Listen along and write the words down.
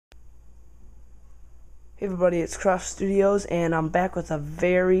Hey everybody, it's CroffStudios, and I'm back with a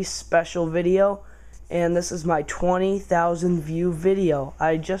very special video, and this is my 20,000 view video.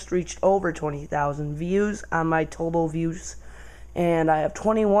 I just reached over 20,000 views on my total views, and I have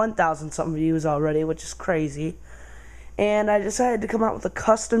 21,000 something views already, which is crazy. And I decided to come out with a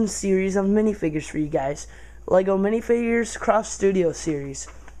custom series of minifigures for you guys, Lego Minifigures CroffStudios series.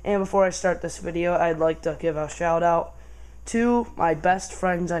 And before I start this video, I'd like to give a shout out to my best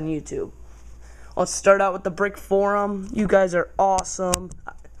friends on YouTube. Let's start out with the Brick Forum. You guys are awesome.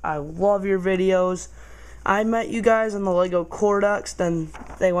 I love your videos. I met you guys on the Lego Cordex, then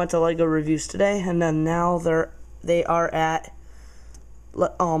they went to Lego Reviews today, and then now they are at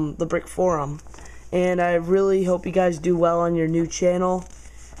the Brick Forum. And I really hope you guys do well on your new channel.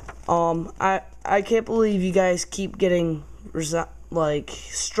 I can't believe you guys keep getting like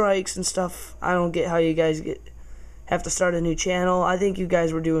strikes and stuff. I don't get how you guys have to start a new channel. I think you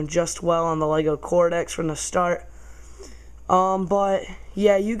guys were doing just well on the Lego Cordex from the start. But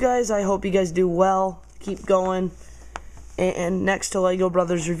yeah, you guys, I hope you guys do well. Keep going. And next to Lego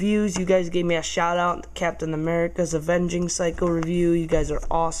Brothers Reviews, you guys gave me a shout out. Captain America's Avenging Cycle review. You guys are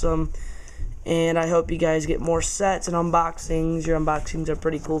awesome. And I hope you guys get more sets and unboxings. Your unboxings are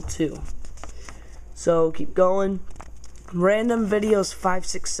pretty cool too. So keep going. Random Videos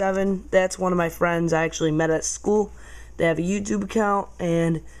 567, that's one of my friends I actually met at school. They have a YouTube account,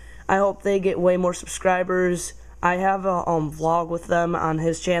 and I hope they get way more subscribers. I have a vlog with them on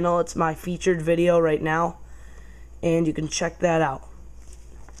his channel. It's my featured video right now, and you can check that out.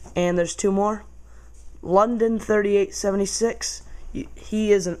 And there's two more. London 3876,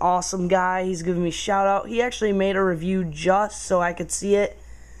 he is an awesome guy. He's giving me a shout out. He actually made a review just so I could see it,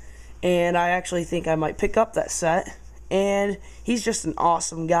 and I actually think I might pick up that set. And he's just an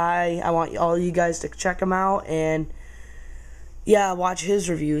awesome guy. I want all you guys to check him out and yeah, watch his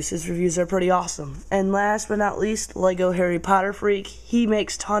reviews. His reviews are pretty awesome. And last but not least, Lego Harry Potter Freak. He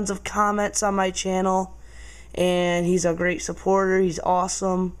makes tons of comments on my channel, and he's a great supporter. He's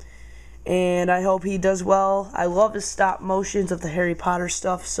awesome, and I hope he does well. I love his stop motions of the Harry Potter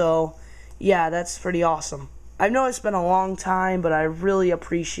stuff, so yeah, that's pretty awesome. I know it's been a long time, but I really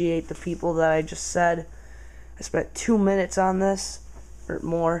appreciate the people that I just said. I spent 2 minutes on this, or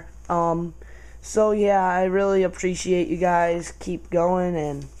more. So yeah, I really appreciate you guys. Keep going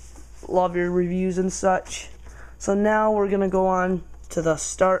and love your reviews and such. So now we're going to go on to the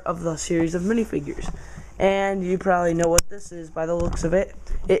start of the series of minifigures. And you probably know what this is by the looks of it.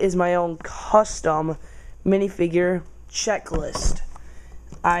 It is my own custom minifigure checklist.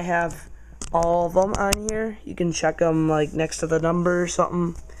 I have all of them on here. You can check them like next to the number or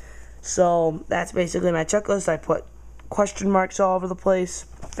something. So that's basically my checklist. I put question marks all over the place.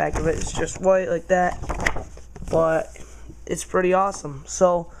 Back of it is just white like that, but it's pretty awesome.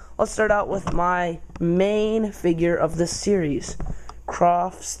 So let's start out with my main figure of this series,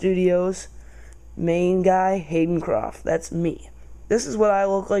 CroffStudios main guy, Hayden Croft. That's me. This is what I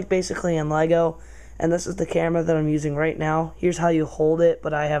look like basically in Lego, and this is the camera that I'm using right now. Here's how you hold it,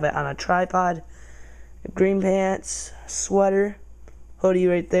 but I have it on a tripod. Green pants, sweater, hoodie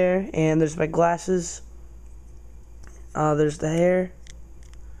right there, and there's my glasses. There's the hair,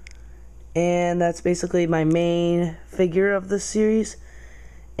 and that's basically my main figure of this series.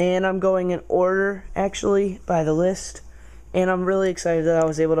 And I'm going in order actually by the list, and I'm really excited that I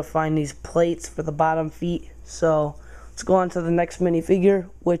was able to find these plates for the bottom feet. So let's go on to the next minifigure,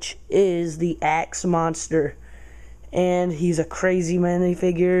 which is the Axe Monster. And he's a crazy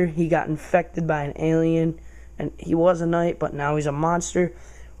minifigure. He got infected by an alien, and he was a knight, but now he's a monster.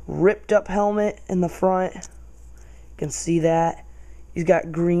 Ripped up helmet in the front. You can see that. He's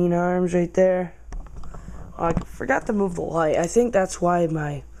got green arms right there. Oh, I forgot to move the light. I think that's why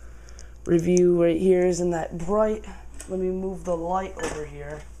my review right here isn't that bright. Let me move the light over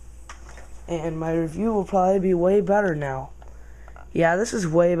here, and my review will probably be way better now. Yeah, this is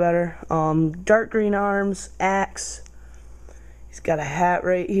way better. Dark green arms, axe. He's got a hat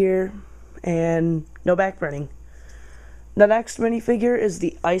right here, and no backbending. The next minifigure is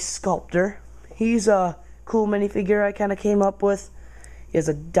the Ice Sculptor. He's a cool minifigure I kind of came up with. He has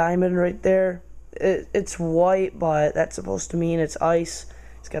a diamond right there. It's white, but that's supposed to mean it's ice.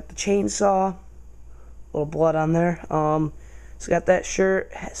 He's got the chainsaw, little blood on there. He's got that shirt,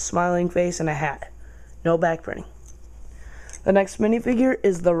 smiling face, and a hat. No backprinting. The next minifigure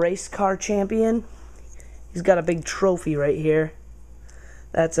is the Race Car Champion. He's got a big trophy right here.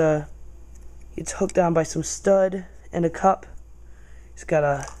 It's hooked on by some stud and a cup. He's got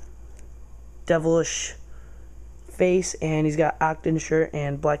a devilish face, and he's got Octon shirt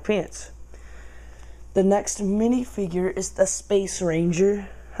and black pants. The next minifigure is the Space Ranger.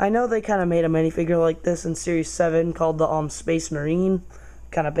 I know they kind of made a minifigure like this in Series 7 called the Space Marine.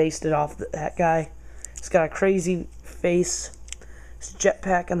 Kind of based it off that guy. He's got a crazy face. His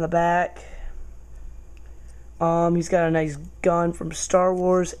jetpack in the back. He's got a nice gun from Star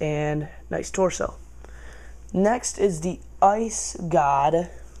Wars and nice torso. Next is the Ice God,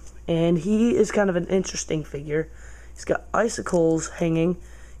 and he is kind of an interesting figure. He's got icicles hanging.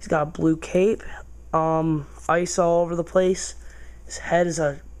 He's got a blue cape, ice all over the place. His head is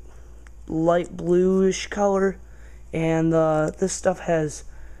a light bluish color, and this stuff has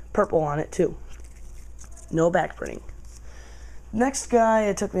purple on it too. No back printing. Next guy,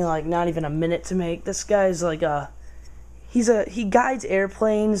 it took me like not even a minute to make. This guy's like he guides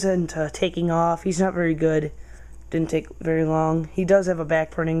airplanes into taking off. He's not very good. Didn't take very long. He does have a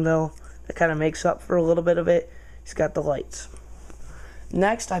back printing though. That kind of makes up for a little bit of it. He's got the lights.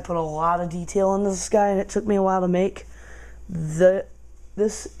 Next, I put a lot of detail into this guy, and it took me a while to make.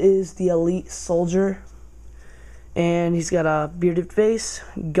 This is the Elite Soldier, and he's got a bearded face,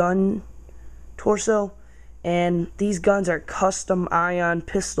 gun, torso, and these guns are custom ion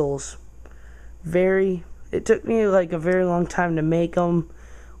pistols. It took me like a very long time to make them,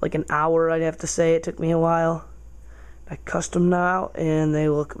 like an hour I'd have to say. It took me a while. I custom them out, and they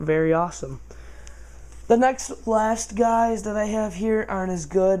look very awesome. The last guys that I have here aren't as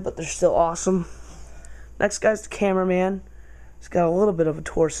good, but they're still awesome. Next guy's the cameraman. He's got a little bit of a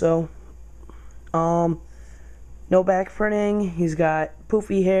torso. No back printing. He's got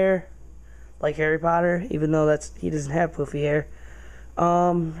poofy hair, like Harry Potter, even though he doesn't have poofy hair.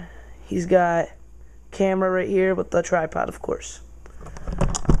 He's got camera right here with the tripod, of course.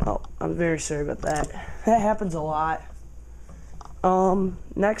 Oh, I'm very sorry about that. That happens a lot.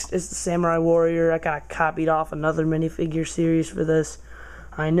 Next is the Samurai Warrior. I kind of copied off another minifigure series for this.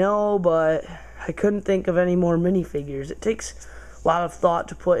 I know, but I couldn't think of any more minifigures. It takes a lot of thought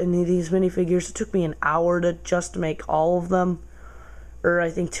to put into these minifigures. It took me an hour just to make all of them. Or I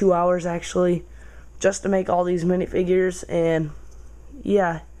think 2 hours actually, just to make all these minifigures, and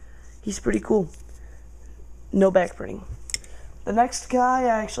yeah, he's pretty cool. No back printing. The next guy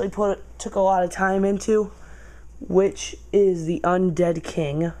I actually took a lot of time into, which is the Undead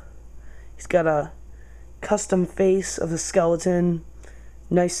King. He's got a custom face of a skeleton,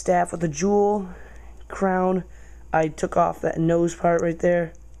 nice staff with a jewel, crown. I took off that nose part right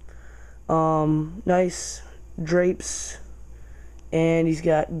there. Nice drapes, and he's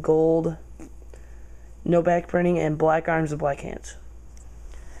got gold, no back printing, and black arms and black hands.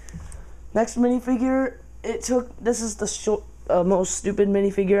 Next minifigure, this is the most stupid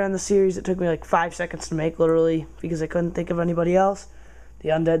minifigure on the series. It took me like 5 seconds to make, literally, because I couldn't think of anybody else. The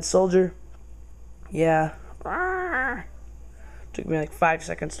Undead Soldier. Yeah. Took me like 5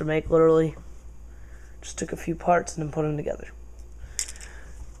 seconds to make, literally. Just took a few parts and then put them together.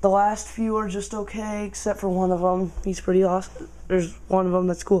 The last few are just okay, except for one of them. He's pretty awesome. There's one of them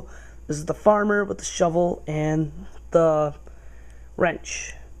that's cool. This is the farmer with the shovel and the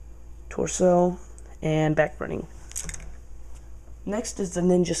wrench. Torso and back printing. Next is the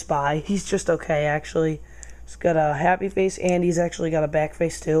Ninja Spy. He's just okay, actually. He's got a happy face, and he's actually got a back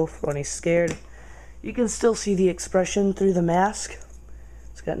face too when he's scared. You can still see the expression through the mask.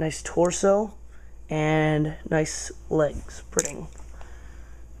 It's got nice torso and nice legs. Printing.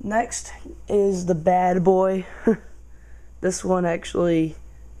 Next is the bad boy. This one actually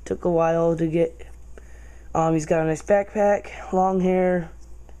took a while to get. He's got a nice backpack, long hair,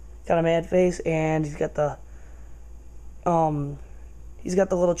 got a mad face, and he's got the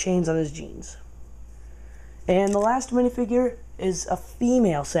little chains on his jeans. And the last minifigure is a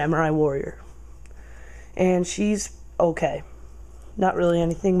female Samurai Warrior, and she's okay. Not really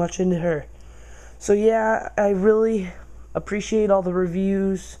anything much into her. So yeah, I really appreciate all the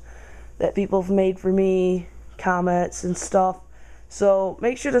reviews that people have made for me, comments and stuff. So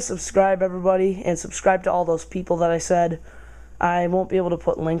make sure to subscribe, everybody, and subscribe to all those people that I said. I won't be able to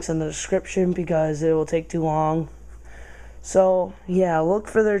put links in the description because it will take too long. So yeah, look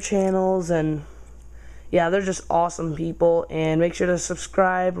for their channels, and yeah, they're just awesome people, and make sure to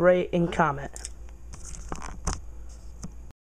subscribe, rate, and comment.